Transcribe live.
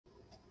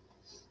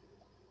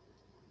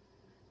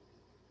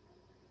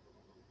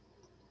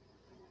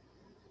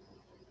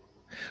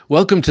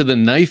Welcome to the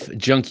Knife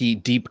Junkie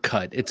Deep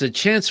Cut. It's a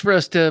chance for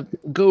us to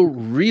go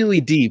really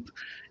deep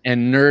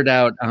and nerd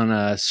out on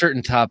a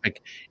certain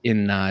topic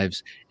in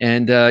knives.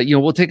 And,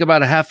 we'll take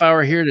about a half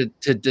hour here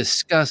to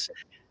discuss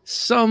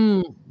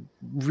some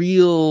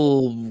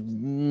real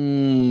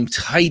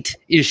tight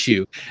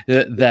issue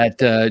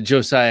that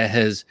Josiah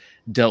has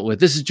dealt with.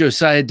 This is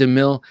Josiah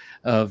DeMill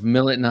of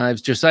Millit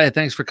Knives. Josiah,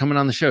 thanks for coming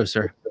on the show,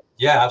 sir.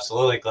 Yeah,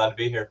 absolutely. Glad to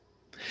be here.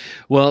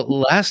 Well,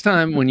 last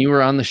time when you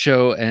were on the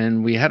show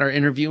and we had our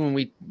interview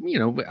and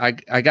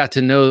I got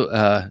to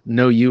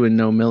know you and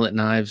know Millit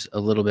Knives a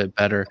little bit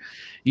better.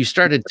 You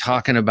started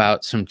talking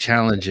about some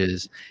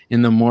challenges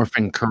in the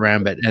morphing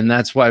karambit, and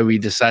that's why we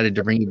decided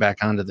to bring you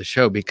back onto the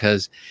show,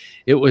 because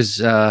it was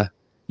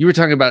you were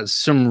talking about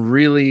some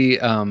really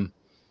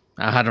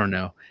I don't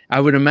know. I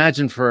would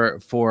imagine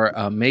for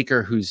a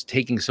maker who's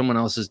taking someone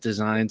else's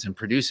designs and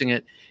producing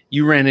it,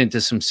 you ran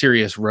into some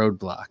serious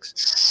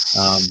roadblocks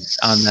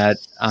on that.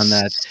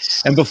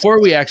 And before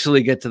we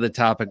actually get to the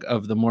topic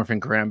of the morphing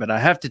karambit, I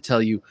have to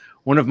tell you,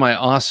 one of my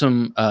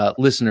awesome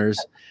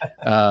listeners,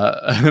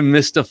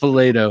 Mr.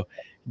 Fileto,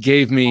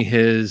 gave me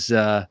his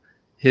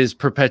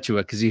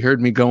Perpetua because he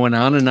heard me going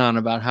on and on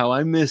about how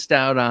I missed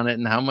out on it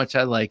and how much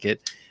I like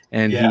it,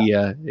 and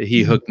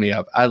he hooked me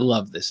up. I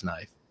love this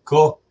knife.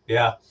 Cool.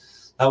 Yeah.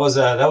 That was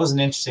an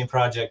interesting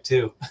project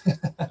too.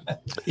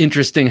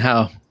 Interesting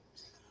how?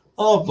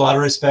 Oh, a lot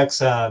of respects.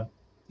 That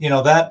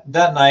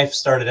knife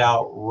started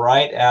out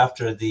right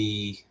after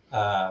the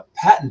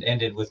patent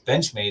ended with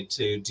Benchmade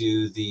to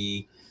do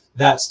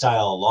that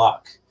style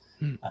lock.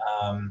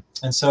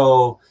 And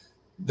so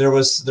there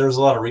was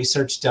a lot of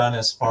research done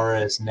as far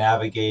as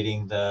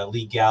navigating the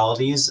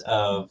legalities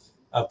of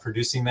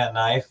producing that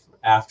knife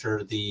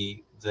after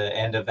the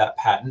end of that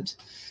patent.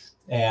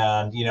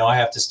 And, I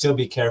have to still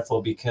be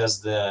careful because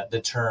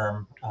the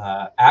term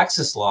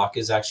axis lock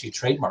is actually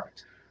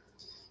trademarked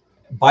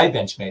by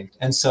Benchmade.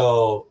 And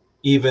so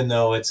even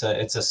though it's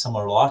a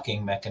similar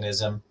locking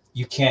mechanism,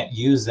 you can't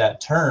use that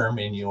term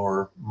in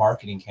your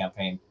marketing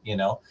campaign,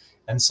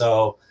 And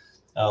so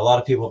a lot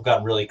of people have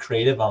gotten really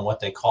creative on what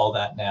they call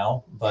that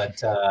now.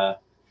 But, and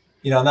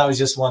that was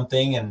just one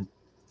thing. And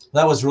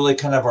that was really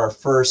kind of our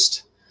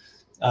first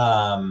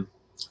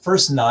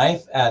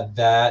knife at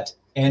that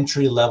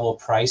entry-level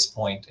price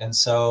point. And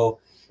so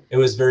it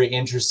was very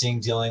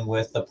interesting dealing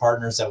with the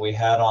partners that we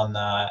had on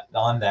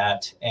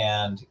that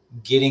and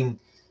getting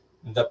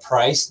the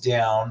price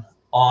down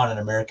on an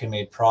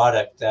American-made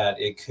product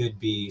that it could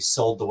be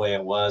sold the way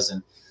it was.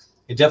 And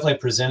it definitely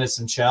presented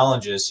some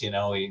challenges.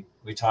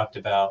 We talked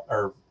about,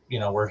 or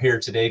we're here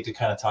today to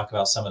kind of talk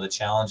about some of the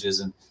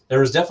challenges, and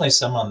there was definitely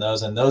some on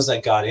those, and those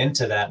that got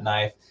into that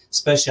knife,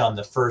 especially on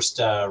the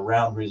first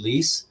round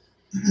release,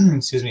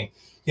 excuse me,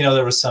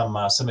 there was some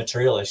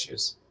material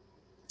issues.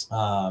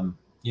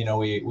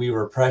 We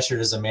were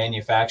pressured as a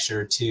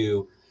manufacturer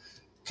to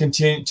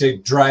continue to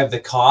drive the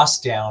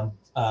cost down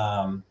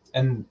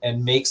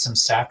and make some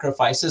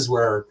sacrifices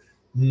where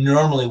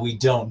normally we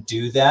don't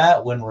do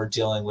that when we're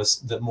dealing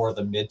with more of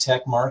the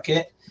mid-tech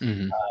market.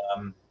 And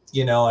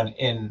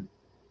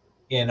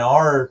in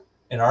our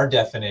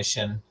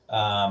definition,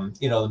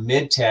 the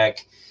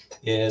mid-tech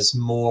is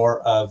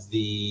more of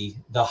the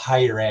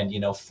higher end,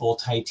 full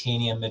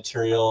titanium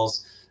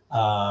materials,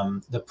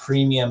 the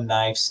premium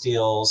knife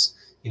steels,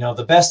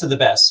 the best of the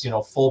best,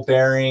 full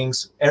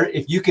bearings.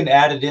 If you can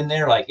add it in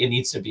there, like, it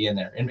needs to be in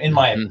there, in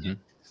my opinion.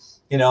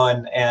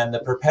 And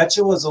the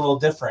Perpetua is a little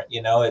different.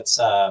 It's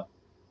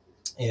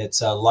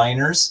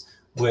liners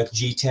with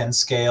G10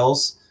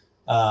 scales.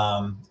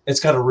 It's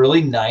got a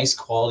really nice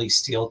quality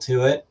steel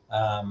to it,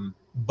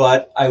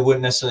 but I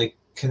wouldn't necessarily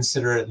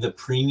consider it the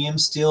premium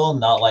steel,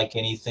 not like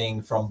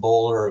anything from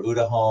Bowler or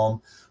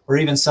Udahome, or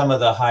even some of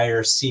the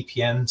higher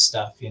CPN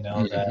stuff, the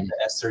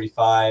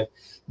S35,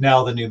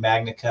 now the new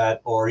MagnaCut,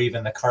 or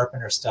even the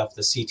Carpenter stuff,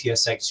 the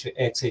CTS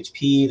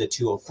XHP, the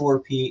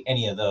 204P,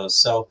 any of those.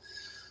 So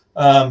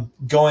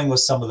going with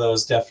some of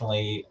those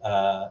definitely,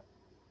 or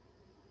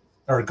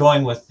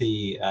going with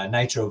the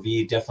Nitro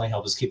V definitely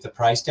helped us keep the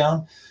price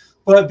down.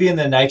 But being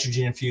the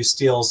nitrogen infused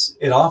steels,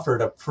 it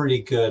offered a pretty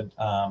good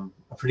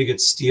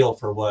steel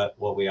for what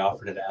we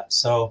offered it at.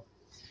 So,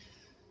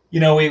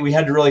 we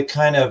had to really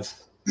kind of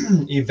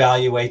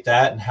evaluate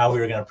that and how we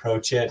were going to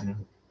approach it.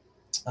 And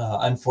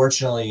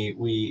unfortunately,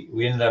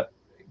 we ended up,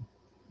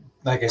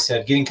 like I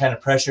said, getting kind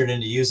of pressured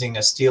into using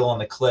a steel on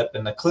the clip.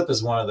 And the clip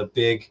is one of the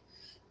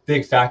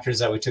big factors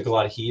that we took a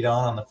lot of heat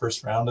on the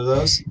first round of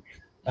those.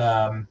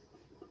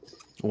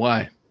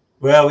 Why?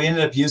 Well, we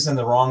ended up using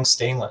the wrong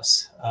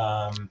stainless.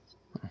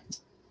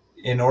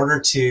 In order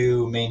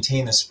to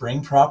maintain the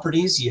spring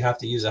properties, you have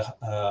to use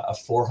a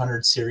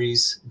 400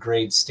 series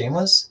grade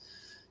stainless.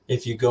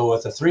 If you go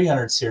with a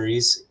 300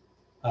 series,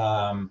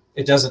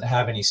 it doesn't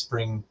have any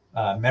spring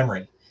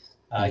memory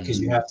because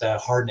you have to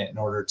harden it in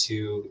order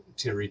to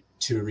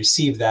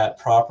receive that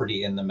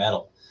property in the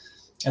metal.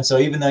 And so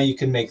even though you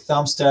can make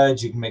thumb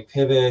studs, you can make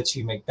pivots,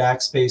 you can make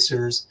back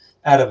spacers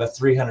out of a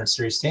 300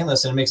 series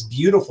stainless, and it makes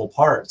beautiful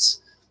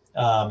parts,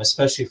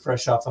 especially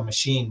fresh off a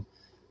machine.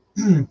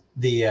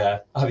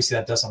 obviously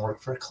that doesn't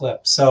work for a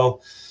clip.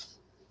 So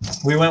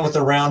we went with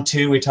the round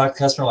 2. We talked to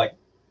the customer like,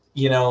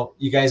 you know,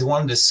 you guys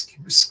wanted to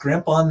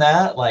scrimp on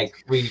that.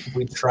 Like we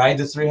tried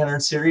the 300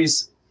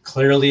 series.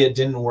 Clearly it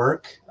didn't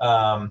work.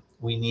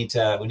 We need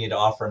to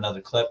offer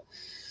another clip.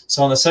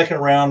 So on the second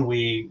round,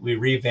 we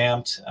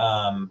revamped.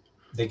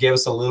 They gave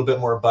us a little bit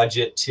more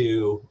budget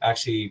to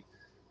actually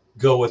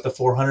go with the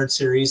 400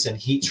 series and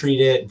heat treat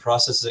it and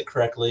process it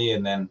correctly.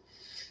 And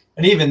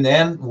even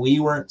then we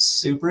weren't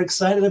super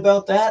excited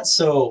about that.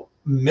 So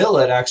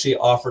Millit actually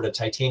offered a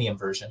titanium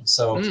version.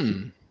 So,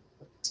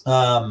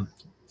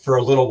 for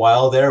a little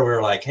while there, we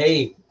were like,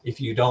 hey, if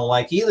you don't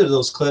like either of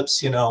those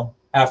clips, you know,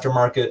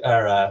 aftermarket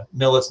or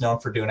Millit's known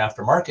for doing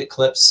aftermarket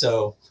clips.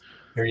 So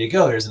here you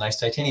go. Here's a nice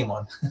titanium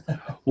one.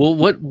 Well,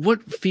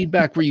 what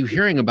feedback were you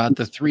hearing about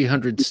the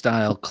 300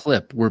 style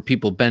clip? Were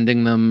people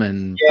bending them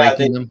and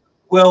breaking them?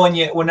 Well,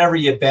 whenever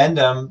you bend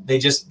them, they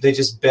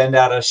just bend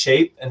out of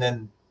shape and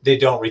then they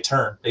don't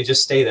return. They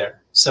just stay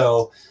there.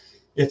 So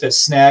if it's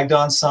snagged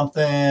on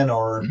something,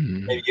 or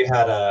maybe you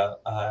had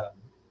a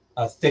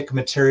thick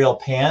material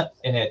pant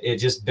and it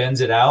just bends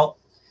it out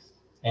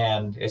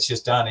and it's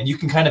just done. And you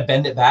can kind of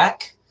bend it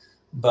back,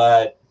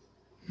 but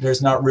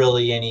there's not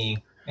really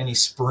any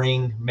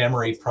spring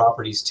memory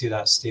properties to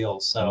that steel.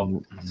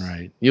 So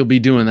right, you'll be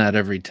doing that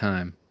every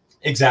time.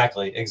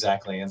 Exactly.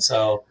 And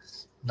so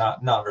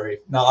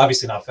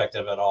obviously not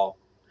effective at all.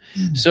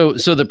 So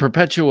the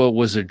Perpetua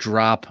was a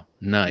drop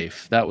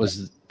knife. That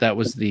was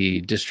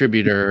the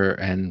distributor,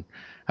 and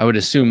I would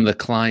assume the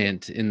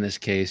client in this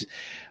case.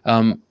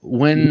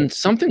 When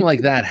something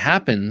like that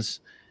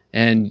happens,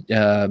 and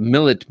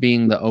Millit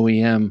being the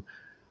OEM,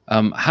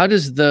 how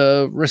does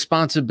the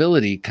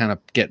responsibility kind of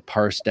get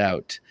parsed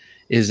out?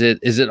 Is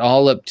it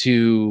all up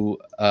to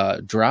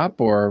drop,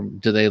 or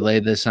do they lay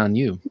this on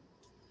you?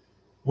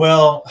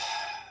 Well,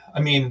 I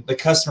mean, the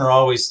customer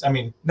always, I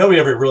mean, nobody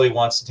ever really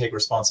wants to take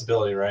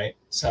responsibility, right?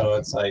 So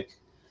it's like,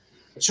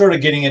 short of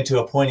getting into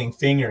a pointing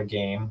finger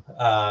game,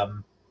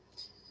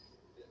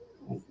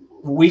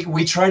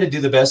 we try to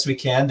do the best we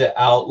can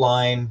to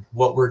outline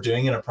what we're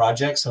doing in a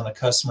project. So when a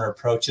customer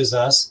approaches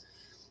us,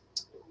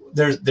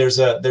 there's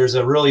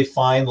a really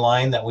fine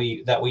line that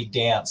we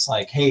dance,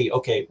 like, hey,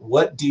 okay,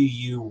 what do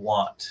you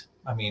want?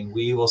 I mean,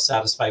 we will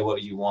satisfy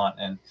what you want.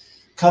 And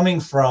coming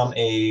from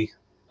a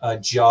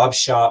job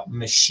shop,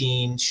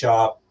 machine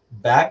shop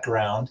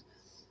background,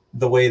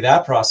 the way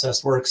that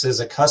process works is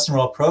a customer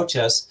will approach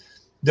us,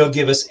 they'll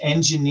give us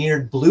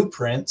engineered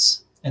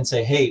blueprints and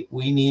say, hey,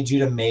 we need you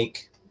to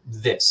make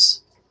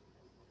this.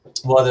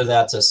 Whether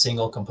that's a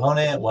single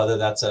component, whether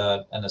that's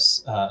an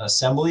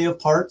assembly of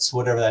parts,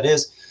 whatever that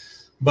is.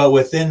 But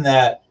within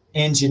that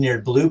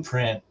engineered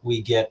blueprint,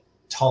 we get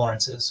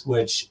tolerances,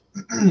 which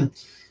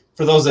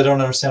for those that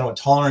don't understand what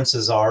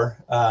tolerances are,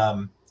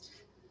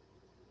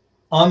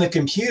 on the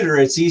computer,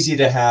 it's easy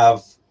to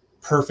have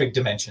perfect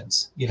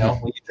dimensions. You know,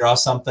 when you draw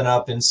something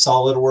up in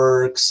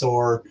SolidWorks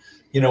or,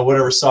 you know,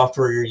 whatever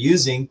software you're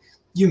using,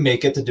 you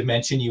make it the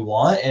dimension you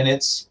want and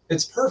it's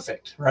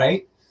perfect,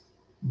 right?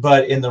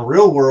 But in the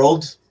real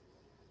world,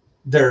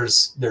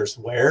 there's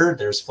wear,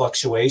 there's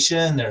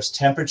fluctuation, there's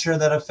temperature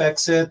that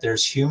affects it,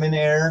 there's human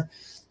error.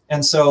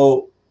 And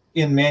so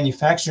in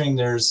manufacturing,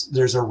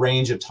 there's a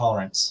range of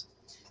tolerance.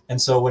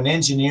 And so when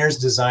engineers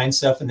design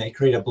stuff and they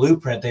create a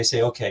blueprint, they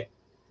say, okay,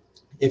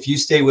 if you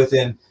stay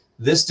within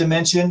this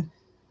dimension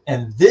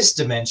and this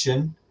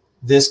dimension,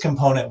 this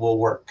component will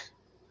work.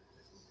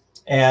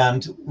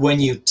 And when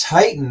you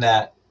tighten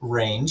that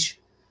range,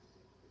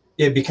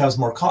 it becomes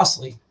more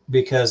costly,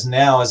 because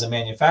now as a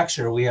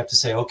manufacturer, we have to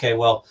say, okay,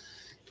 well,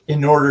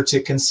 in order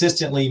to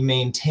consistently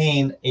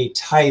maintain a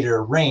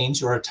tighter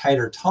range or a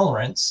tighter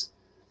tolerance,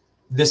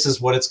 this is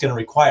what it's going to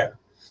require.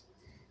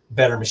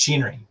 Better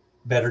machinery,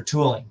 better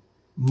tooling,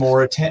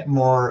 more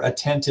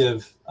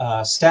attentive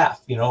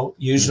staff, you know,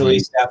 usually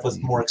staff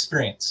with more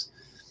experience.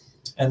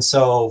 And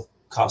so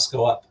costs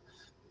go up.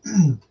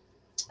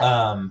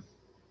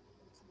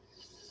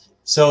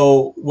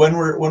 So when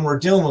we're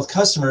dealing with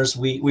customers,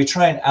 we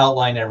try and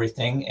outline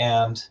everything,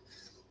 and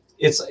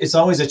it's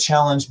always a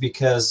challenge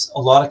because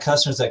a lot of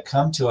customers that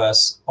come to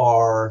us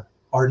are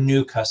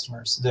new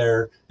customers.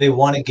 They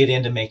want to get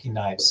into making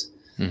knives.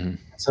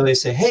 So they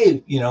say,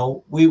 hey, you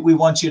know, we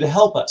want you to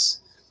help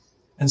us.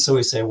 And so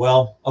we say,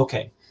 well,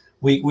 okay,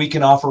 we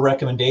can offer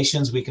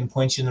recommendations, we can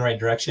point you in the right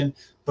direction,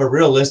 but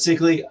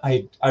realistically,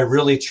 I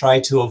really try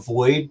to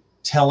avoid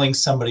telling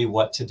somebody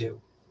what to do.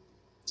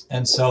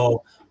 And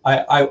so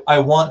I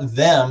want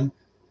them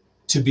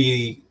to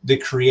be the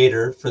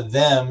creator, for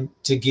them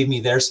to give me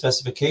their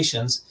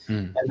specifications,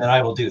 and then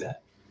I will do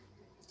that.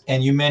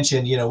 And you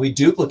mentioned, you know, we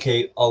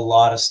duplicate a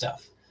lot of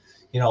stuff.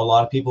 You know, a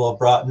lot of people have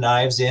brought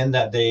knives in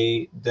that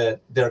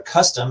they're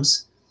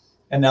customs,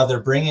 and now they're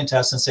bringing to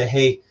us and say,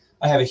 hey,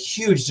 I have a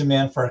huge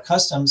demand for our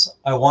customs.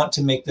 I want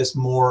to make this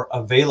more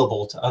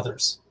available to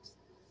others.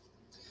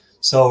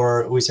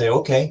 So we say,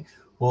 okay,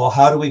 well,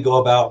 how do we go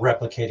about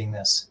replicating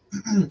this?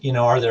 You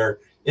know,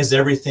 is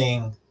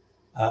everything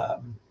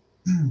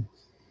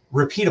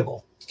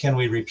repeatable? Can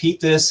we repeat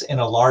this in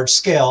a large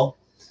scale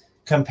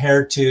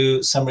compared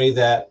to somebody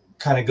that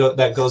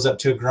goes up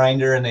to a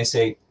grinder and they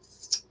say,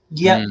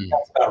 yeah,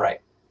 that's about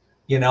right,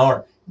 you know,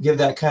 or give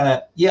that kind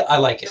of, yeah, I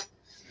like it.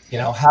 You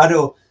know, how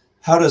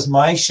does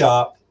my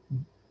shop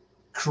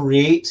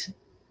create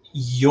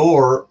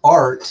your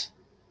art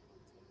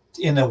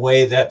in a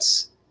way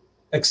that's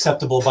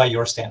acceptable by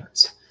your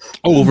standards?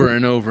 Over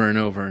and over and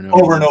over and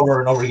over and over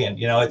and over again.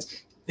 You know,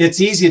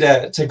 it's easy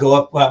to go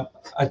up. Well,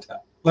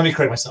 let me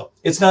correct myself.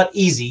 It's not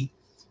easy,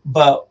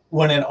 but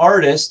when an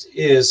artist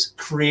is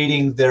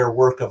creating their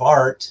work of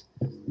art,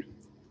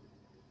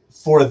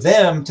 for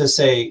them to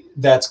say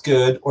that's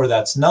good or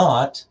that's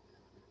not,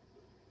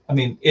 I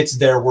mean, it's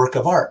their work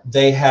of art.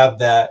 They have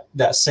that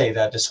say,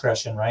 that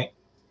discretion, right?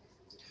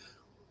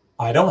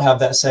 I don't have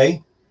that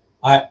say.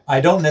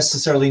 I don't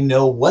necessarily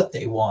know what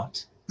they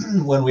want.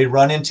 When we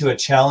run into a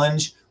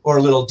challenge or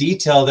a little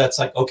detail that's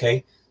like,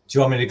 okay, do you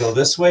want me to go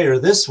this way or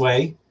this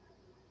way?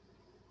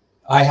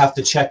 I have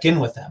to check in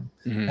with them.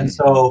 And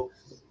so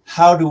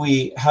how do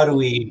we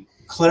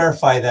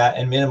clarify that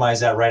and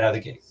minimize that right out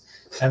of the gate?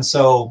 And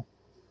so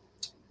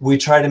we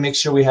try to make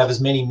sure we have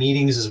as many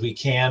meetings as we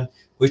can.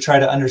 We try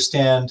to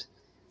understand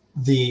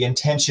the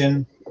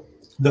intention,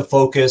 the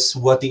focus,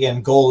 what the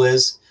end goal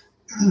is,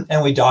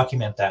 and we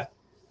document that.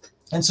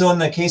 And so in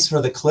the case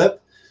for the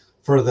clip,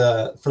 for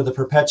the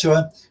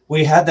Perpetua,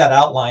 we had that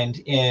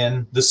outlined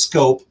in the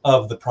scope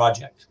of the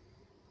project.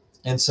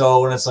 And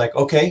so when it's like,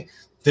 okay,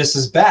 this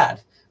is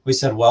bad, we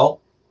said,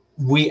 well,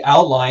 we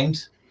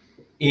outlined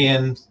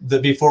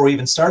before we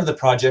even started the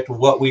project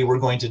what we were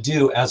going to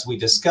do as we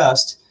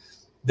discussed.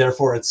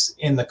 Therefore, it's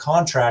in the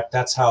contract.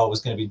 That's how it was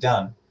going to be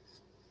done.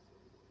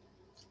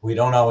 We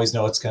don't always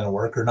know it's going to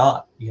work or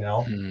not. You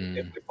know,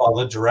 if we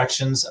follow the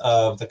directions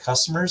of the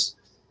customers,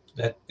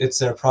 that it's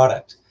their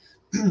product.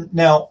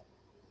 Now,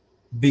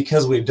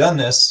 because we've done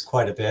this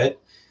quite a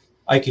bit,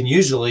 I can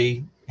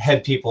usually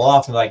head people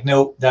off and like,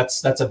 no,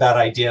 that's a bad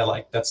idea.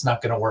 Like, that's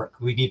not going to work.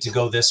 We need to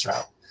go this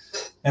route.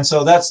 And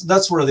so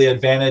that's where the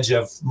advantage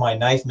of my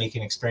knife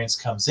making experience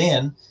comes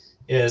in,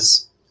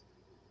 is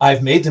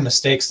I've made the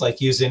mistakes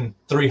like using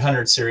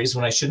 300 series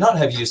when I should not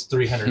have used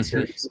 300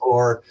 series.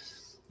 Or,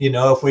 you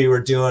know, if we were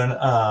doing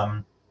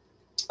a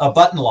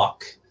button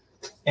lock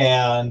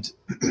and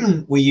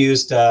we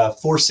used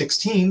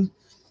 416,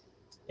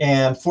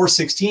 and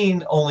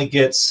 416 only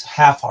gets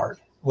half hard,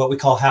 what we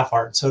call half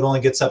hard. So it only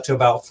gets up to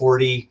about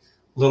 40,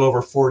 a little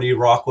over 40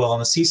 Rockwell on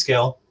the C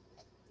scale.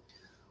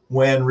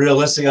 When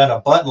realistically on a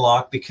button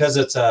lock, because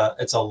it's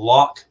a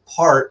lock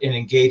part and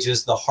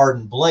engages the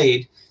hardened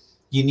blade,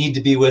 you need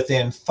to be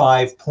within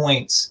 5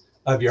 points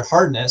of your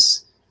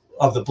hardness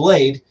of the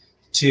blade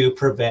to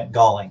prevent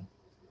galling.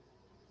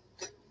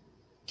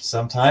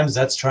 Sometimes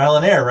that's trial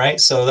and error, right?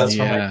 So that's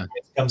where my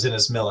comes in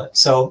as Millit.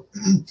 So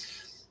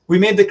we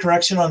made the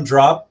correction on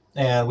drop,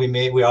 and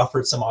we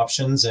offered some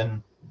options.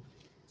 And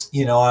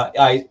you know,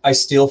 I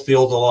still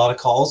field a lot of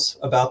calls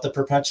about the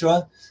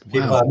Perpetua.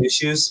 People have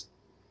issues,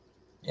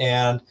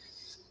 and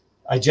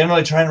I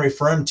generally try and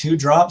refer them to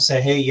drop.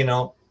 Say, hey, you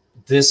know,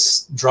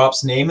 this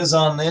drop's name is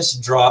on this.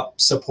 Drop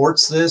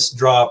supports this.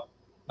 Drop,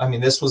 I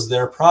mean, this was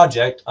their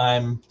project.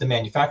 I'm the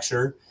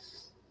manufacturer.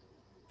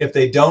 If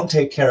they don't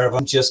take care of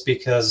them, just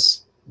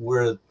because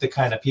we're the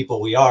kind of people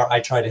we are, I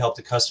try to help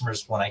the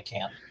customers when I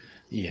can.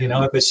 You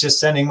know, if it's just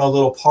sending them a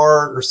little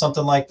part or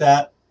something like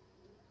that,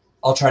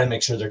 I'll try to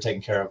make sure they're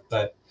taken care of.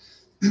 But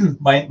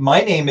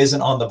my name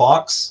isn't on the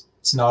box.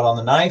 It's not on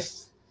the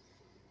knife.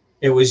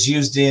 It was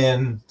used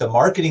in the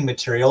marketing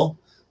material,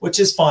 which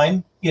is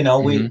fine. You know,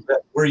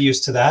 we're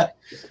used to that.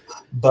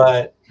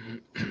 But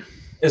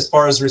as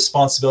far as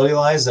responsibility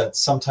lies, that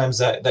sometimes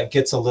that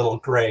gets a little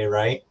gray,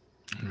 right?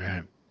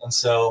 Right. And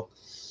so,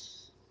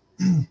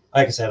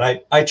 like I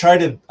said, I try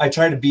to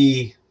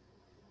be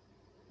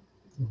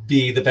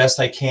the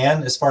best I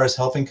can as far as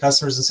helping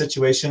customers in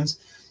situations.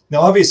 Now,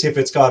 obviously, if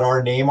it's got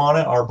our name on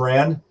it, our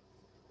brand,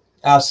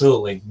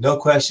 absolutely, no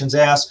questions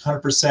asked,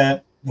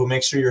 100%. We'll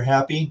make sure you're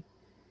happy.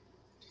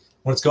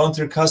 When it's going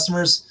through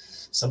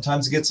customers,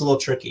 sometimes it gets a little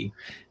tricky.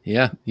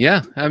 Yeah.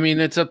 I mean,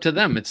 it's up to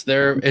them. It's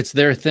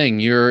their thing.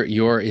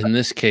 You're in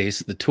this case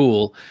the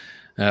tool,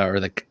 or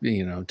the,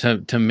 you know,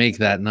 to make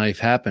that knife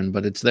happen.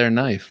 But it's their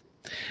knife.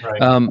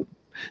 Right.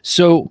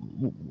 So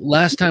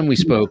last time we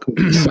spoke,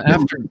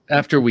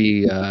 after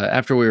we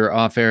were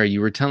off air, you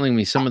were telling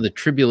me some of the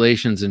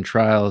tribulations and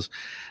trials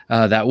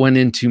that went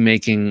into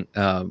making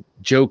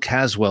Joe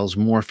Caswell's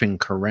morphing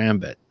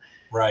karambit.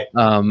 Right.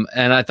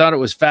 And I thought it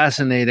was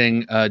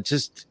fascinating.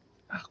 Just,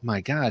 oh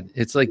my God,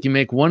 it's like you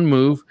make one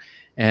move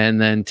and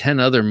then 10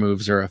 other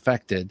moves are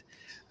affected.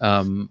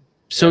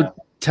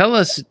 Tell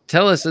us,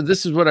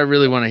 this is what I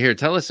really want to hear.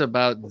 Tell us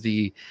about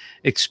the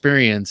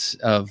experience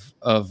of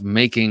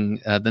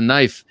making the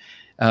knife,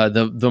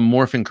 the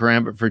morphing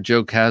karambit for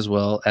Joe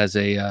Caswell as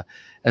a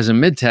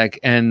mid-tech,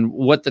 and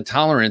what the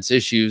tolerance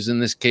issues in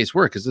this case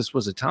were, because this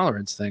was a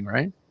tolerance thing,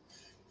 right?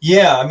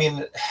 Yeah, I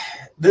mean,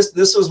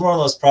 this was one of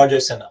those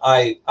projects, and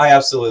I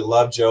absolutely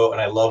love Joe, and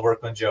I love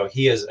working with Joe.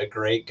 He is a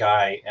great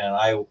guy, and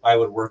I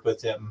would work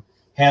with him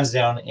hands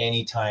down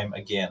anytime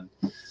again.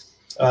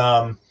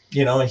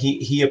 you know,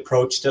 he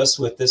approached us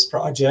with this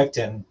project,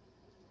 and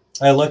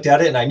I looked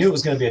at it and I knew it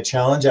was going to be a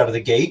challenge out of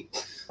the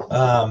gate.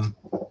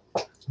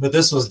 But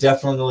this was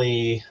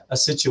definitely a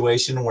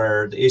situation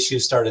where the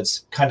issues started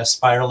kind of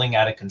spiraling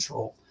out of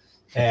control.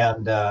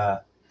 And,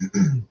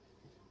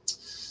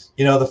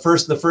 you know,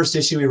 the first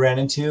issue we ran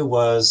into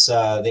was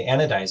the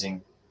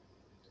anodizing.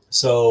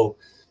 So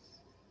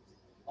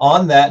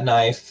on that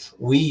knife,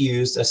 we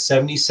used a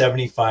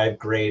 7075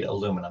 grade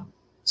aluminum.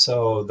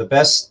 So the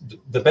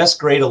best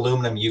grade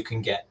aluminum you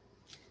can get.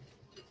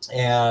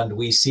 And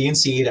we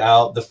CNC'd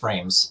out the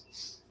frames.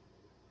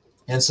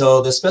 And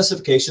so the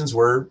specifications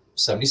were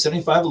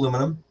 7075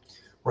 aluminum.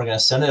 We're going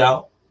to send it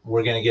out.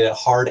 We're going to get it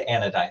hard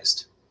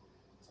anodized.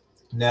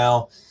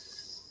 Now,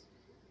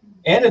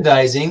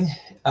 anodizing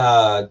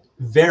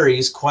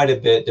varies quite a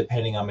bit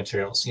depending on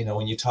materials. You know,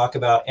 when you talk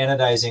about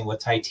anodizing with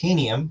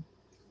titanium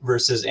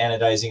versus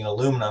anodizing in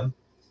aluminum,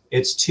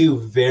 it's two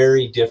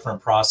very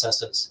different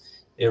processes.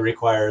 It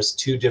requires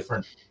two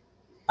different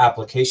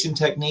application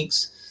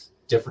techniques,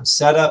 different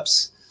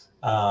setups.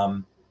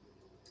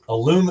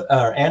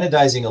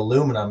 Anodizing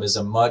aluminum is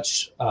a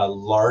much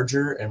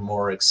larger and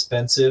more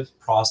expensive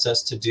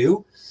process to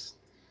do.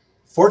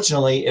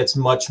 Fortunately, it's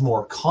much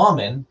more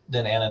common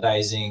than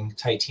anodizing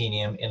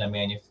titanium in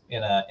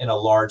a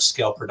large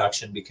scale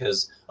production,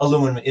 because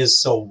aluminum is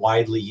so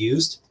widely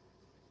used.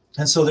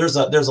 And so there's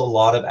a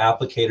lot of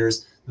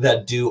applicators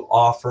that do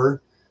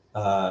offer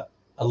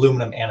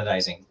aluminum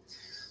anodizing.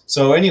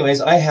 So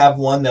anyways, I have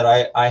one that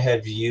I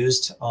have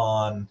used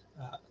on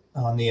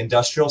the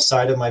industrial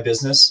side of my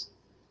business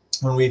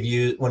when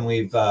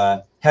we've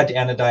had to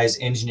anodize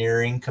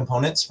engineering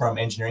components from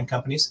engineering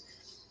companies.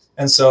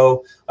 And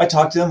so I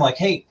talked to them like,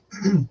 hey,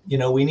 you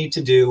know, we need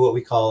to do what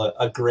we call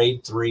a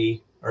grade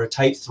 3 or a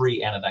type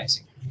 3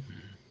 anodizing.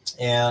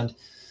 And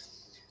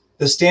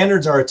the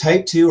standards are a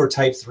type 2 or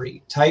type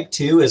 3. Type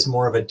 2 is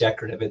more of a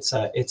decorative. It's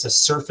a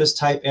surface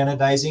type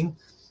anodizing.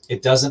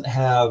 It doesn't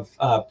have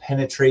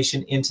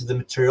penetration into the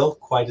material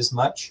quite as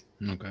much.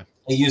 Okay.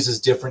 It uses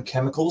different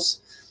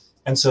chemicals.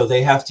 And so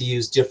they have to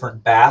use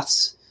different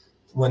baths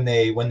when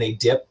they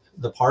dip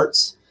the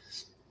parts.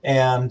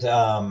 And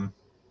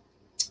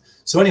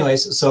so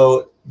anyways,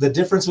 so the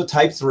difference with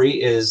type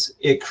 3 is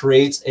it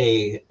creates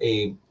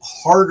a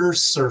harder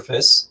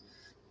surface.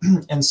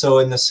 And so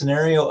in the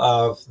scenario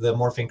of the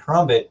morphine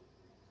karambit,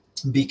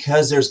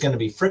 because there's going to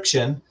be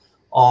friction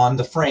on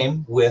the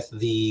frame with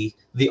the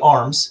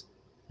arms,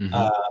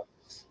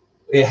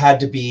 it had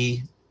to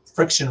be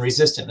friction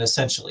resistant,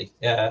 essentially.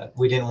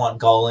 We didn't want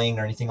galling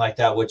or anything like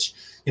that, which,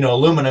 you know,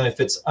 aluminum, if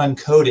it's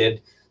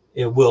uncoated,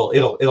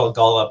 it'll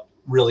gall up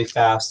really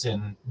fast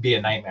and be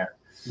a nightmare.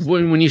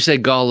 When you say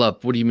gall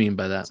up, what do you mean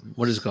by that?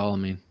 What does gall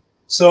mean?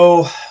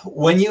 So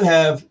when you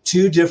have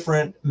two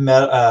different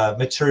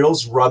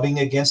materials rubbing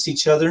against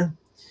each other,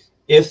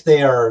 if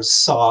they are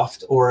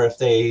soft or if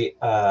they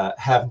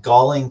have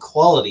galling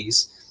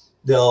qualities,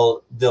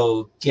 they'll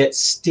get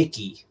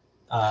sticky.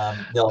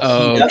 They'll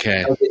heat up,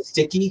 they'll get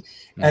sticky,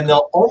 and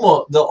they'll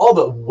all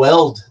but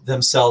weld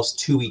themselves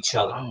to each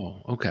other.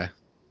 Oh, okay.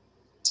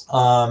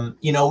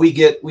 You know, we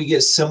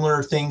get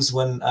similar things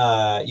when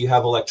you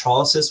have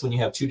electrolysis, when you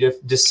have two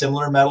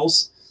dissimilar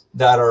metals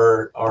that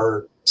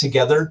are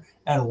together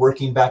and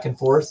working back and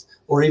forth,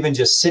 or even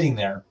just sitting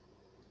there.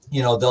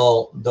 You know,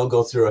 they'll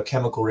go through a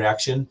chemical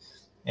reaction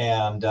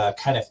and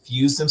kind of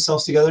fuse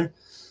themselves together.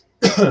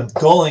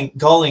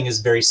 Galling is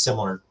very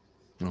similar,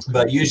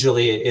 but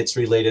usually it's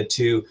related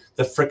to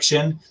the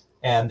friction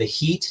and the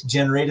heat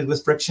generated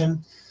with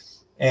friction.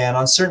 And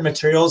on certain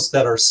materials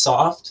that are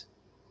soft,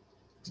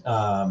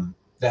 that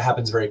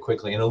happens very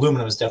quickly, and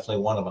aluminum is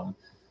definitely one of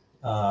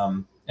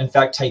them. In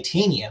fact,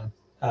 titanium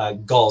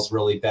galls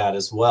really bad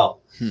as well.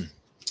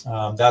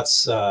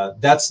 That's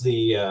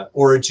the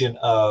origin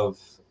of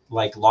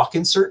like lock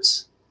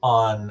inserts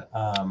on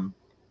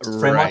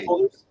frame lock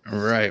holders.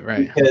 Right.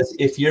 Because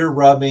if you're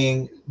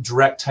rubbing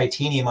direct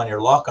titanium on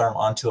your lock arm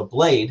onto a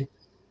blade,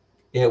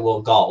 it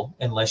will gall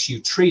unless you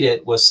treat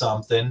it with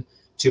something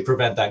to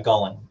prevent that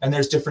galling. And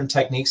there's different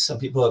techniques. Some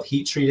people have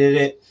heat treated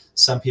it.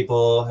 Some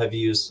people have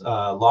used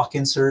lock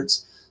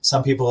inserts.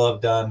 Some people have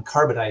done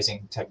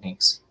carbidizing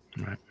techniques,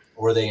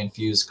 where they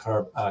infuse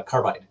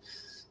carbide.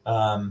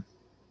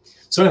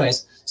 So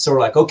anyways, so we're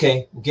like,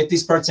 okay, we'll get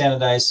these parts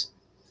anodized,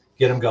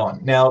 get them going.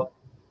 Now,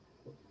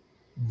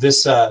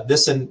 this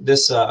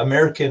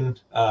American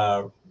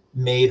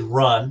made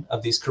run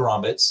of these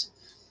karambits,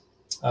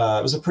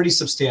 it was a pretty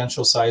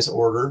substantial size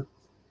order.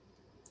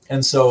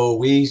 And so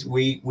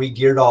we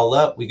geared all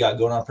up. We got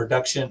going on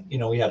production. You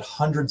know, we had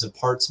hundreds of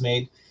parts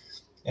made,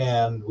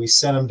 and we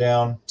sent them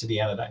down to be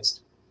anodized.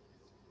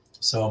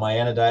 So my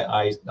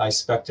I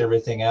spec'd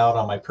everything out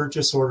on my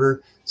purchase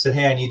order, said,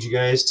 hey, I need you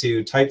guys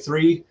to type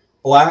 3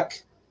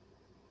 black,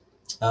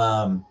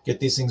 get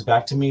these things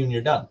back to me when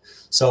you're done.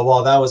 So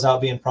while that was out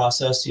being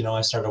processed, you know,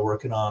 I started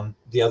working on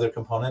the other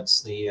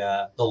components,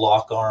 the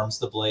lock arms,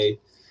 the blade,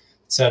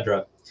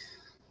 etc.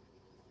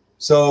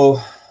 So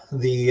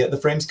the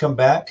frames come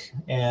back,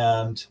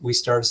 and we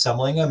start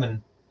assembling them,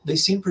 and they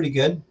seem pretty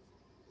good.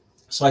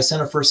 So I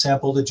sent a first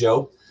sample to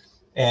Joe,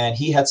 and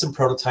he had some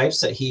prototypes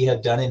that he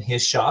had done in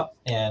his shop,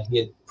 and he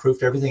had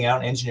proofed everything out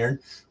and engineered,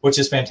 which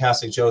is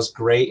fantastic. Joe's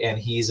great, and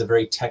he's a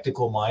very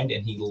technical mind,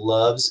 and he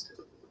loves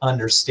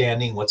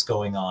understanding what's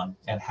going on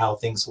and how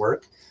things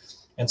work.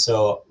 And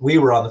so we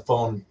were on the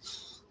phone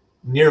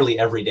nearly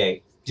every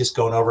day, just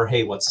going over,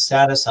 hey, what's the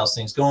status? How's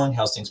things going?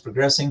 How's things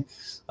progressing?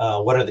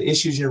 What are the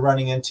issues you're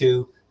running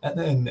into?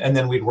 And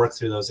then we'd work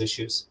through those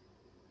issues.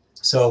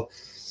 So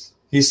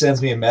he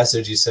sends me a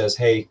message. He says,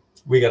 hey,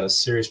 we got a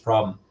serious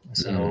problem. I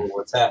said, oh,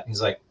 what's that?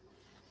 He's like,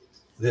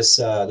 this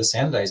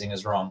anodizing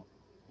is wrong.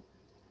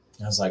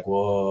 And I was like,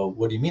 well,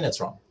 what do you mean it's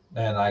wrong?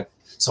 And I'm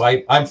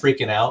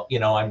freaking out. You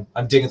know,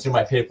 I'm digging through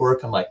my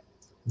paperwork. I'm like,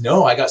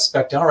 no, I got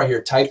spec'd out right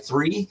here. Type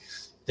 3.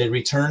 They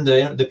returned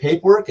the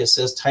paperwork. It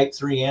says type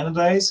 3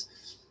 anodize.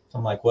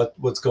 I'm like,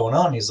 what's going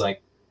on? He's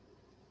like,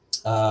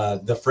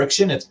 the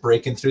friction, it's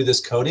breaking through this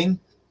coating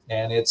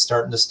and it's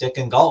starting to stick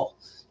and gall.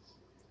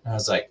 And I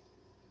was like,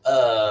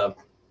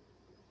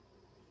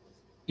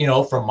 you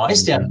know, from my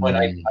standpoint,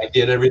 I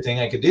did everything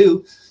I could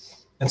do.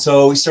 And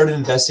so we started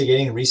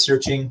investigating and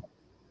researching.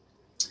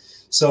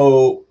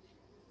 So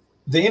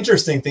the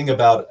interesting thing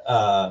about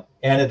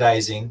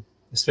anodizing,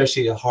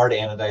 especially a hard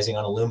anodizing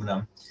on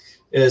aluminum,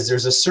 is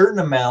there's a certain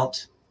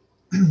amount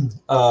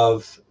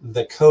of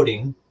the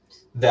coating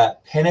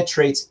that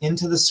penetrates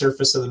into the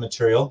surface of the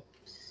material.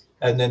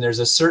 And then there's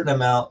a certain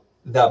amount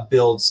that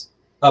builds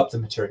up the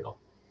material.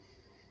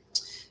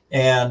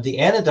 And the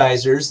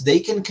anodizers, they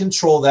can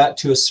control that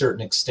to a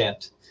certain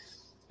extent.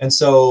 And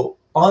so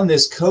on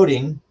this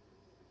coating,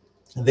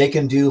 they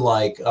can do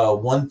like a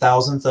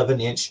 1/1000th of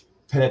an inch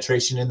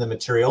penetration in the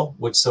material,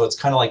 so it's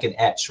kind of like an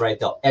etch, right?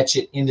 They'll etch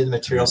it into the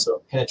material so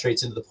it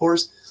penetrates into the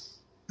pores.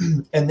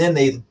 And then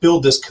they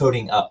build this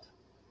coating up.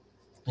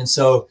 And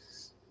so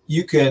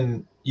you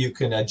can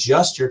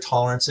adjust your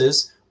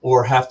tolerances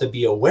or have to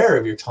be aware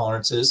of your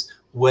tolerances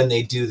when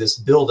they do this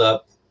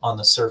buildup on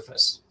the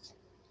surface.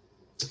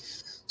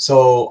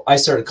 So I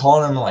started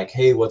calling them like,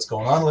 hey, what's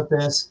going on with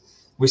this?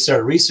 We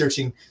started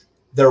researching.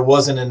 There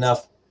wasn't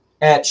enough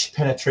etch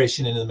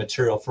penetration into the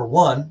material for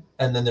one,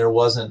 and then there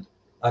wasn't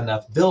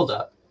enough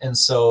buildup. And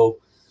so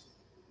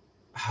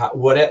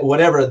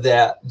whatever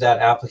that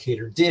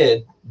applicator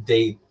did,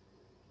 they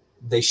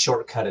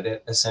shortcutted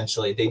it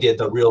essentially. They did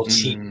the real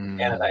cheap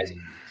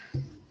anodizing.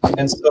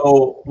 And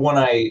so when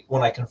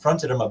I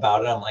confronted him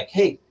about it, I'm like,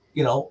 hey,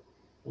 you know,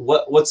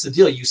 what's the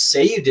deal? You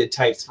say you did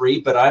type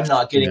 3, but I'm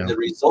not getting the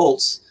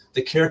results,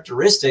 the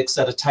characteristics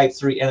that a type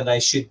 3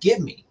 anodize should give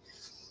me.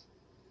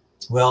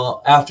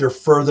 Well, after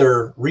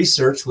further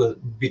research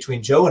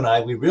between Joe and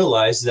I, we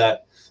realized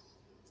that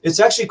it's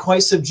actually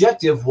quite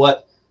subjective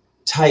what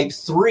type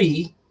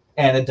 3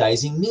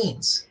 anodizing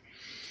means.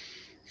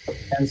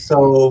 And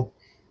so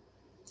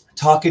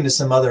talking to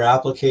some other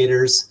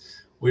applicators,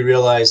 we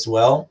realized,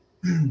 well,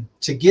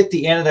 to get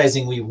the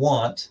anodizing we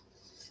want,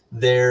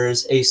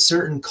 there's a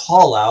certain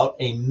call out,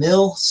 a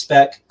mil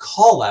spec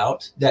call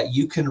out that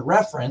you can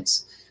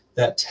reference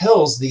that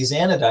tells these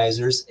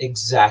anodizers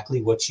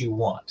exactly what you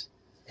want.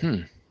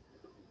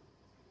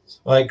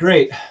 Like,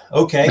 great.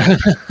 Okay.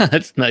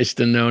 That's nice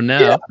to know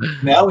now. Yeah,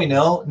 now we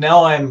know.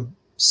 Now I'm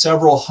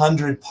several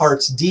hundred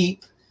parts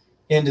deep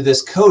into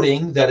this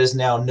coating that is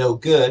now no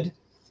good.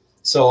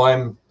 So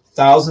I'm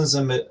thousands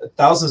of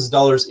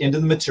dollars into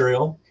the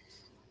material,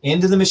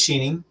 into the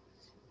machining,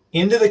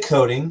 into the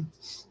coating.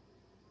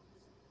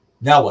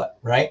 Now what,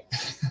 right?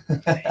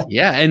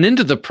 Yeah, and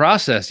into the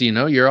process, you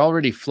know, you're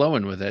already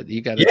flowing with it.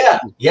 You got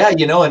to, yeah,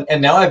 you know,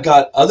 and now I've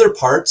got other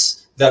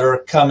parts that are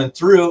coming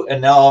through,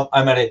 and now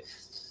I'm at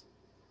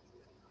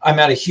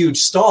a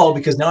huge stall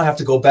because now I have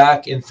to go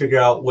back and figure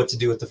out what to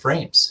do with the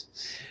frames.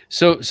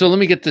 So let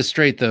me get this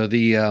straight though.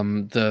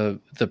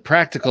 The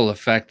practical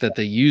effect that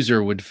the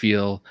user would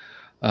feel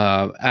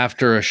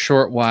after a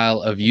short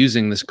while of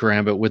using this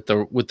karambit with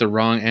the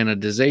wrong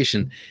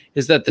anodization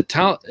is that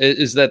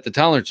the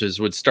tolerances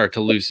would start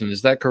to loosen.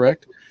 Is that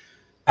correct?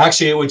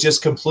 Actually, it would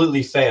just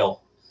completely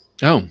fail.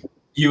 Oh.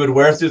 You would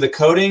wear through the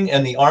coating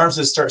and the arms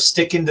would start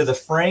sticking to the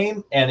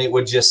frame and it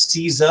would just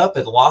seize up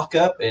and lock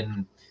up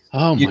and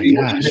oh my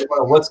gosh,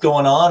 what's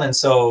going on? And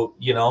so,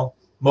 you know,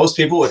 most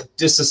people would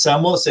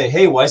disassemble and say,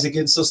 hey, why is it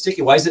getting so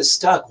sticky? Why is it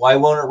stuck? Why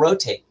won't it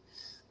rotate?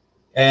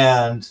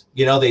 And,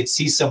 you know, they'd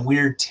see some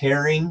weird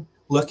tearing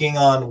looking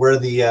on where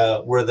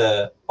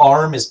the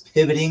arm is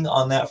pivoting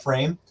on that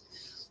frame.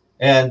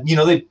 And, you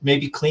know, they'd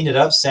maybe clean it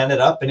up, sand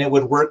it up, and it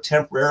would work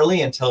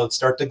temporarily until it'd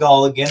start to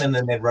gall again. And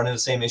then they'd run into the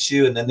same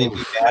issue. And then they'd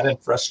be mad and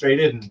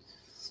frustrated. And,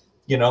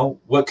 you know,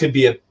 what could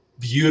be a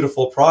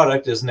beautiful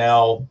product is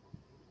now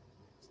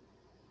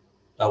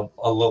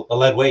a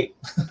lead weight.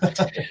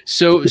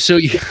 So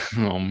you,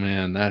 oh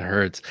man, that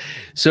hurts.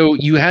 So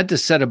you had to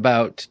set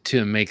about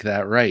to make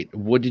that right.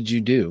 What did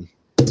you do?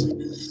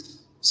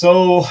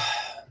 So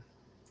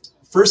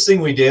first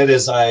thing we did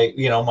is my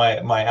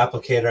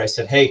applicator, I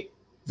said, hey,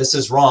 this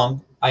is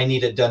wrong. I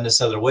need it done this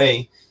other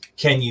way.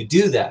 Can you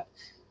do that?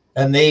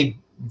 And they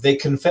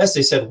confessed.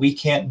 They said, we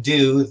can't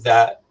do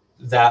that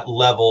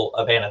level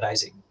of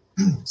anodizing.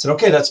 I said,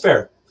 okay, that's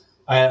fair.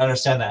 I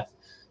understand that.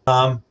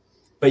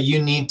 But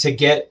you need to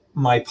get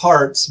my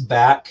parts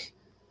back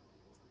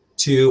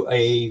to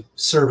a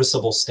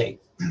serviceable state.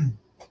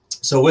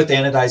 So with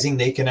anodizing,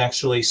 they can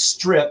actually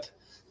strip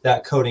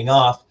that coating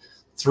off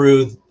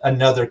through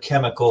another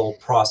chemical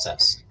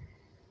process.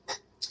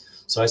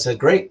 So I said,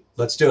 great,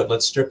 let's do it.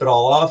 Let's strip it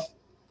all off,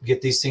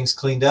 get these things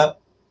cleaned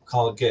up,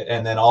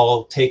 and then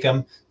I'll take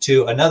them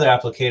to another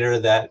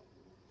applicator that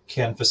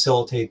can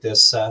facilitate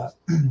this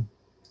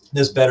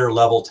this better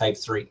level type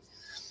 3.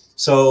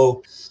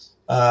 So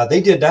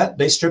they did that.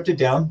 They stripped it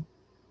down.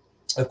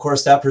 Of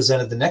course, that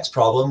presented the next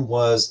problem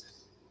was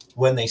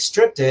when they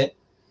stripped it,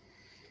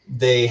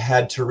 they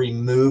had to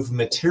remove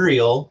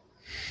material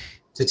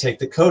to take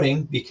the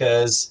coating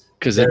because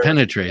it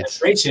penetrates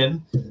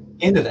penetration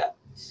into that.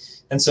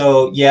 And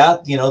so, yeah,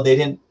 you know, they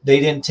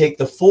didn't take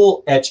the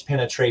full etch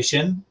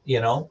penetration,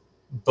 you know,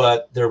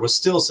 but there was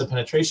still some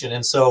penetration.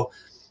 And so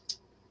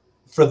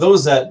for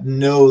those that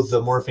know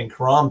the morphing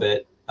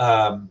karambit,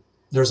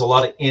 there's a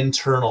lot of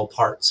internal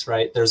parts,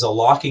 right? There's a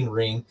locking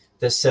ring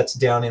that sets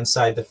down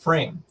inside the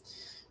frame.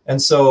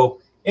 And so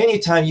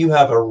anytime you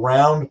have a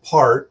round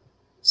part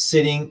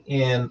sitting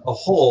in a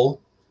hole,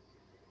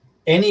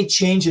 any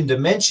change in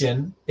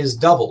dimension is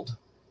doubled.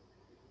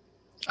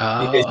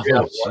 Because you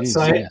have one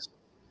side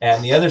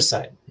and the other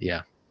side.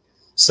 Yeah.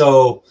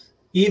 So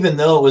even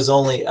though it was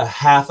only a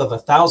half of a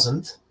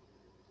thousandth,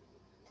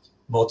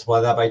 multiply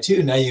that by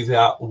 2, now you've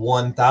got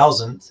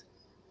 1,000th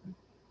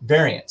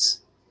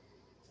variance.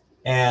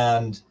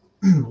 And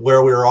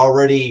where we're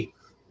already,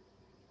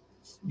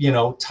 you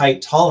know,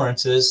 tight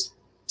tolerances,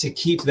 to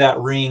keep that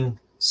ring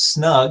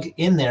snug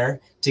in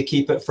there, to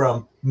keep it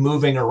from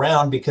moving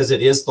around because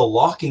it is the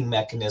locking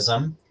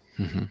mechanism,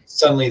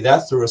 suddenly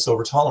that threw us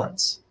over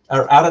tolerance,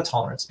 or out of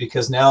tolerance,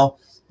 because now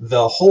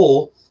the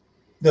hole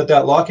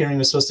that locking ring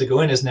was supposed to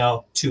go in is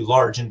now too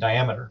large in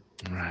diameter.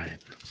 Right.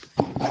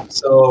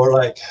 So we're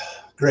like,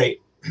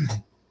 great.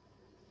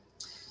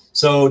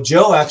 So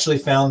Joe actually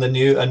found a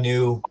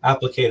new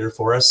applicator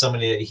for us,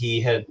 somebody that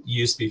he had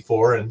used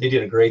before, and they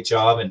did a great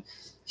job. And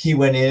he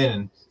went in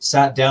and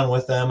sat down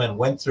with them and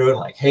went through it and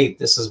like, hey,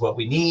 this is what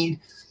we need.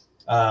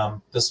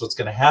 This is what's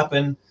going to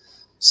happen.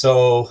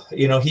 So,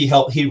 you know,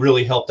 he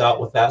really helped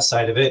out with that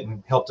side of it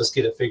and helped us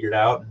get it figured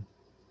out. And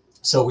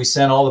so we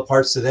sent all the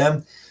parts to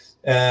them,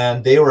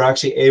 and they were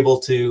actually able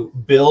to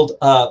build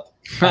up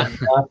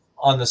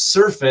on the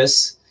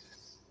surface,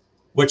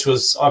 which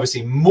was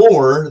obviously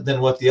more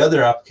than what the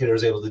other applicator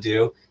was able to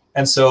do.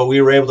 And so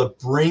we were able to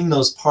bring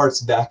those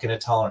parts back into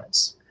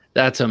tolerance.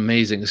 That's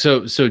amazing.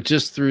 So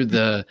just through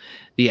the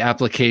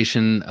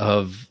application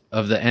of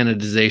the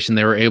anodization,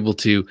 they were able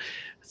to,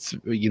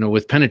 you know,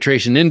 with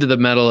penetration into the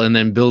metal and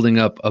then building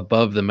up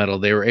above the metal,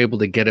 they were able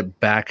to get it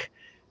back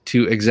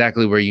to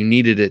exactly where you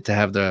needed it to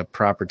have the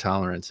proper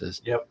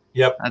tolerances.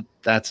 Yep.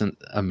 That's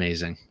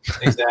amazing.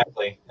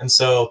 Exactly. And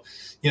so,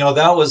 you know,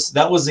 that was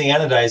the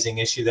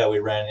anodizing issue that we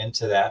ran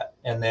into that.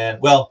 And then,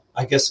 well,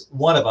 I guess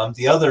one of them,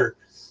 the other,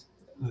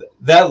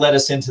 that led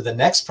us into the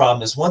next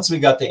problem is once we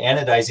got the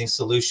anodizing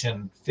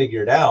solution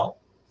figured out,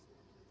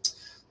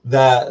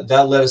 that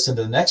led us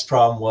into the next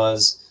problem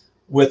was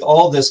with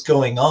all this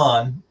going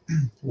on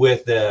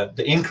with the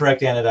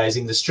incorrect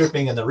anodizing, the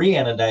stripping and the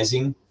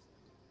re-anodizing,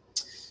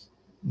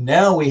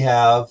 now we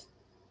have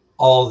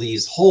all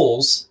these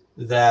holes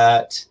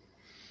that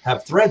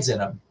have threads in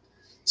them.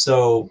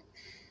 So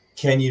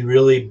can you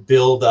really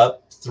build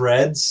up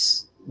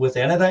threads with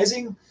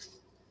anodizing?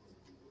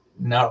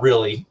 Not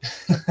really.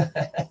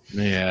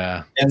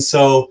 Yeah. And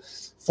so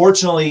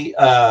fortunately,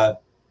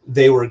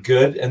 they were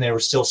good and they were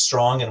still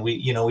strong. And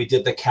we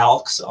did the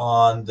calcs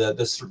on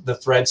the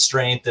thread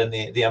strength and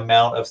the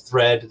amount of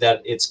thread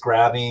that it's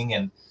grabbing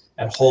and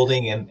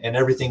holding, and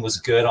everything was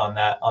good on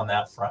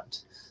that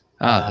front.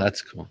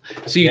 That's cool.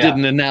 So you did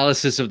an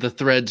analysis of the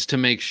threads to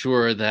make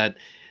sure that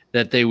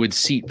they would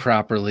seat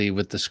properly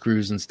with the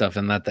screws and stuff,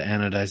 and that the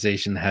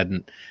anodization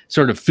hadn't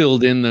sort of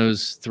filled in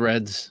those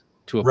threads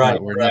to a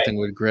point where nothing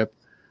would grip.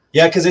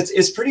 Yeah, because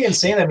it's pretty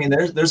insane. I mean,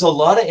 there's a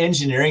lot of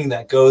engineering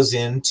that goes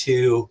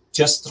into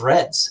just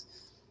threads.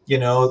 You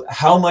know,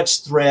 how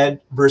much thread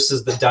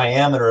versus the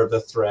diameter of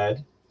the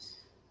thread,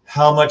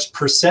 how much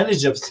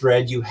percentage of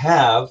thread you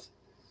have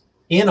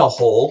in a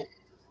hole.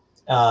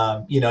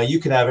 You know, you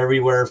can have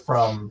everywhere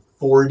from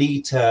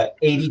 40 to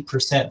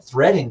 80%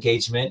 thread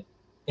engagement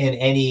in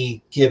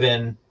any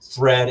given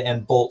thread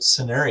and bolt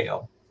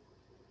scenario.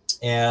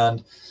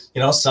 And, you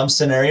know, some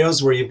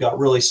scenarios where you've got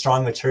really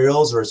strong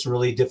materials or it's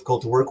really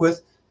difficult to work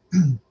with,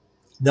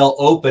 they'll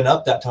open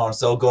up that tolerance.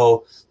 They'll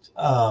go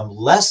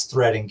less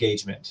thread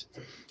engagement.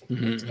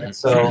 And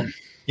so,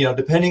 you know,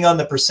 depending on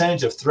the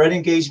percentage of thread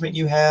engagement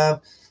you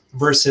have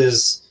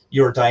versus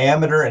your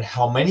diameter and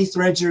how many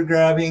threads you're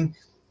grabbing,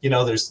 you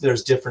know,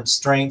 there's different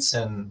strengths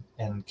and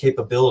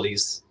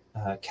capabilities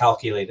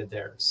calculated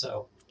there.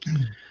 So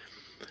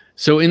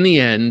in the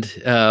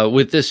end,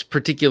 with this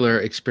particular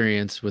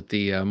experience with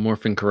the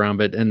morphing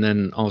karambit, and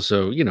then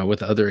also, you know,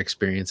 with other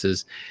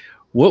experiences,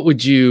 what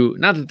would you,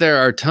 not that there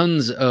are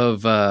tons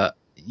of,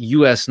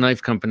 U.S.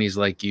 knife companies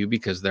like you,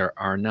 because there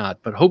are not,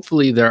 but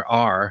hopefully there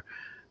are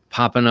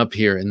popping up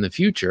here in the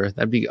future.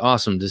 That'd be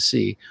awesome to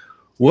see.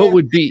 What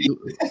would be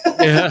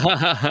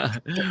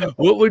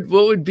what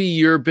would be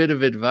your bit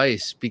of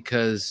advice?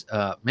 Because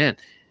man,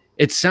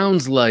 it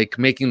sounds like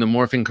making the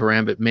morphing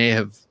karambit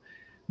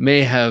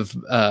may have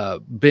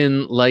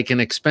been like an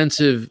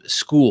expensive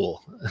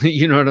school.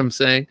 You know what I'm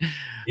saying?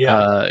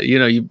 Yeah. You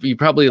know, you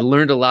probably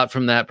learned a lot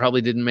from that.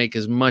 Probably didn't make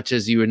as much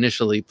as you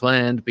initially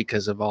planned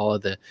because of all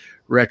of the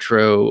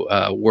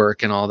retro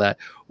work and all that.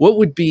 What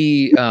would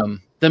be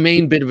the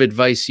main bit of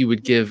advice you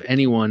would give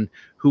anyone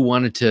who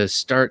wanted to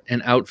start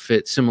an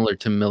outfit similar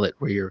to Millit,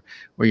 where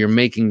you're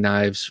making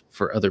knives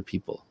for other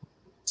people?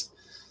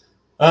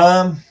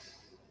 I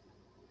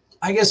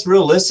guess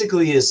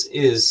realistically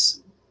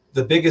is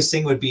the biggest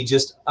thing would be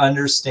just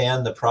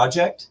understand the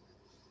project.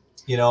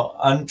 You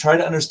know, try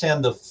to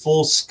understand the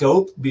full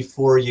scope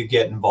before you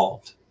get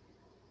involved,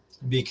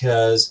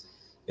 because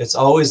it's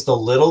always the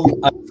little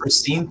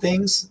unforeseen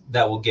things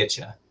that will get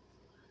you.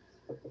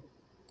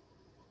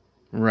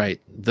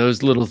 Right.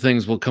 Those little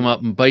things will come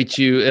up and bite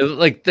you.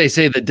 Like they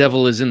say, the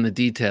devil is in the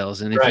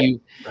details. And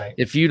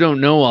if you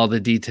don't know all the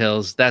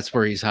details, that's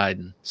where he's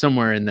hiding,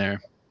 somewhere in there.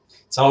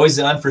 It's always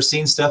the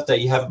unforeseen stuff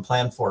that you haven't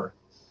planned for.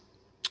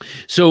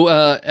 So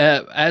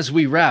as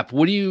we wrap,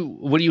 what do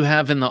you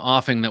have in the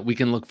offing that we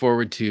can look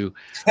forward to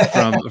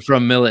from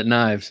Millit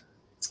Knives?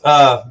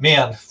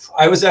 Man,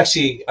 I was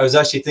actually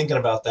thinking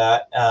about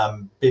that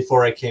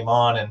before I came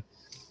on,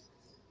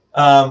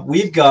 and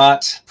we've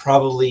got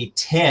probably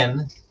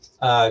 10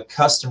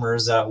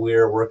 customers that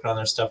we're working on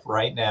their stuff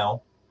right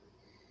now,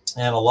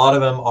 and a lot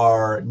of them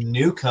are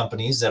new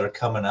companies that are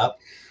coming up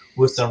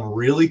with some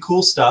really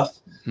cool stuff.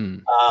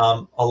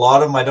 A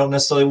lot of them I don't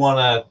necessarily want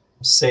to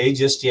say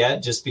just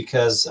yet, just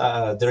because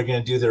they're going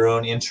to do their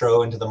own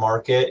intro into the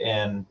market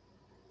and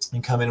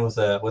come in with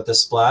a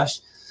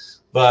splash.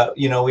 But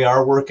you know, we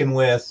are working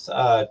with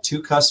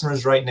 2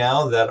 customers right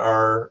now that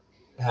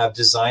have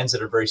designs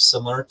that are very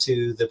similar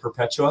to the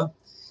Perpetua,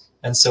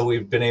 and so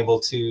we've been able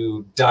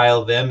to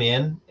dial them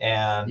in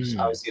and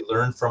obviously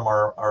learn from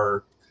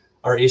our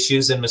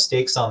issues and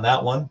mistakes on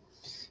that one.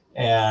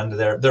 And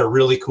they're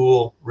really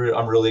cool.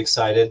 I'm really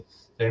excited.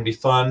 They're gonna be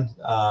fun.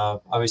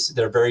 Obviously,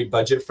 they're very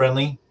budget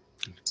friendly.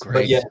 Great.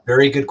 But yeah,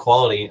 very good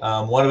quality.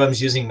 One of them is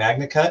using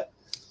MagnaCut,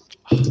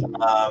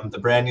 the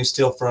brand new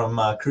steel from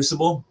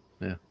Crucible.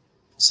 Yeah.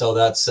 So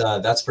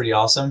that's pretty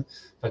awesome.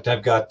 But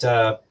I've got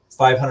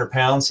 500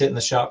 pounds hitting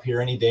the shop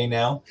here any day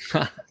now.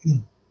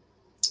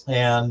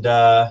 And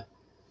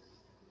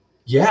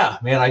yeah,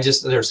 man,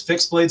 there's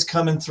fixed blades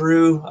coming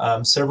through.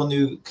 Several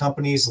new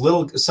companies.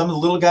 Some of the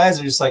little guys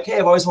are just like, hey,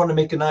 I've always wanted to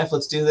make a knife.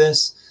 Let's do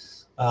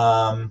this.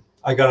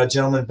 I got a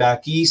gentleman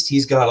back east.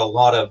 He's got a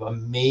lot of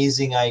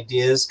amazing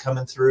ideas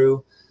coming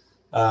through.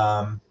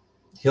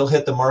 He'll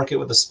hit the market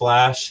with a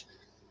splash.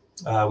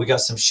 We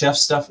got some chef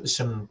stuff,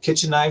 some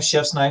kitchen knives,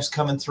 chef's knives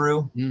coming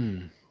through,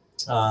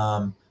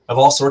 of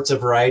all sorts of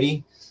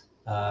variety.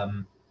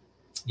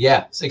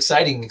 Yeah, it's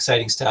exciting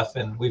stuff.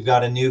 And we've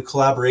got a new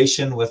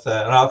collaboration with,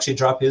 and I'll actually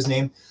drop his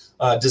name,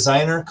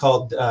 designer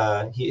called,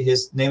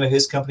 his name of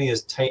his company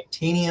is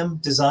Titanium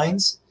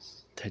Designs.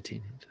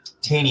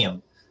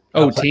 Titanium.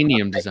 Oh,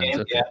 Titanium Designs.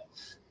 Okay.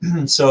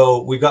 Yeah.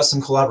 So we've got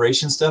some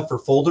collaboration stuff for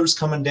folders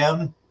coming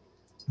down.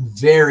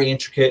 Very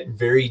intricate,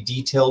 very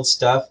detailed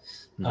stuff.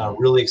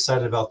 Really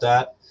excited about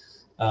that.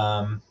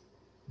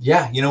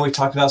 Yeah, you know, we've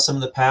talked about some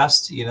of the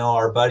past. You know,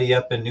 our buddy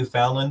up in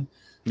Newfoundland.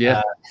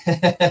 Yeah.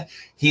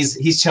 He's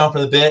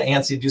chomping the bit.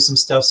 Antsy to do some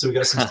stuff, so we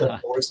got some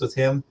stuff that works with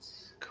him.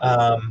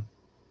 Cool.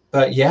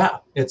 But yeah,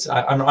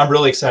 I'm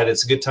really excited.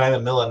 It's a good time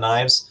at Millit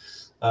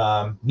Knives.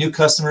 New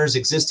customers,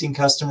 existing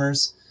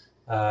customers.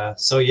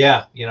 So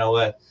yeah, you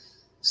know,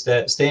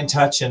 stay in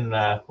touch, and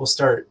we'll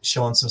start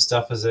showing some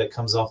stuff as it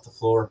comes off the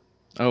floor.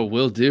 Oh,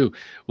 will do.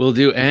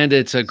 And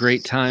it's a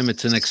great time.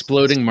 It's an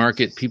exploding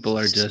market. People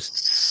are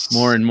just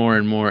more and more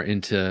and more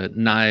into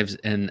knives,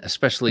 and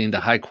especially into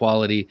high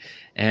quality,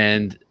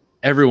 and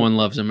everyone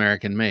loves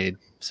American made.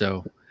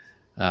 So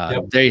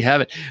there you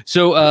have it.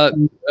 So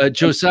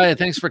Josiah,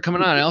 thanks for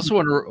coming on. I also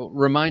want to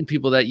remind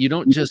people that you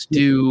don't just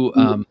do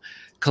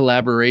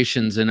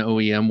collaborations and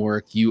OEM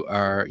work. You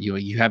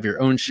have your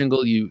own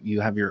shingle.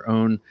 You have your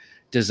own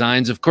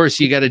designs. Of course,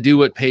 you got to do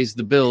what pays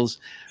the bills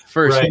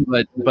first,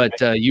 right.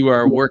 but you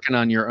are working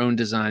on your own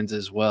designs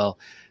as well.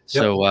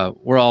 So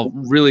we're all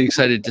really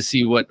excited to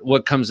see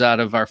what comes out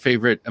of our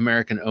favorite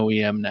American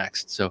OEM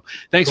next. So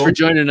thanks for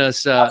joining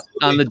us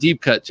on the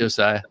Deep Cut,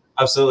 Josiah.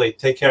 Absolutely.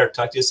 Take care.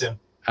 Talk to you soon.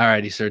 All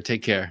righty, sir.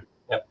 Take care.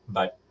 Yep.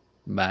 Bye.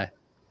 Bye.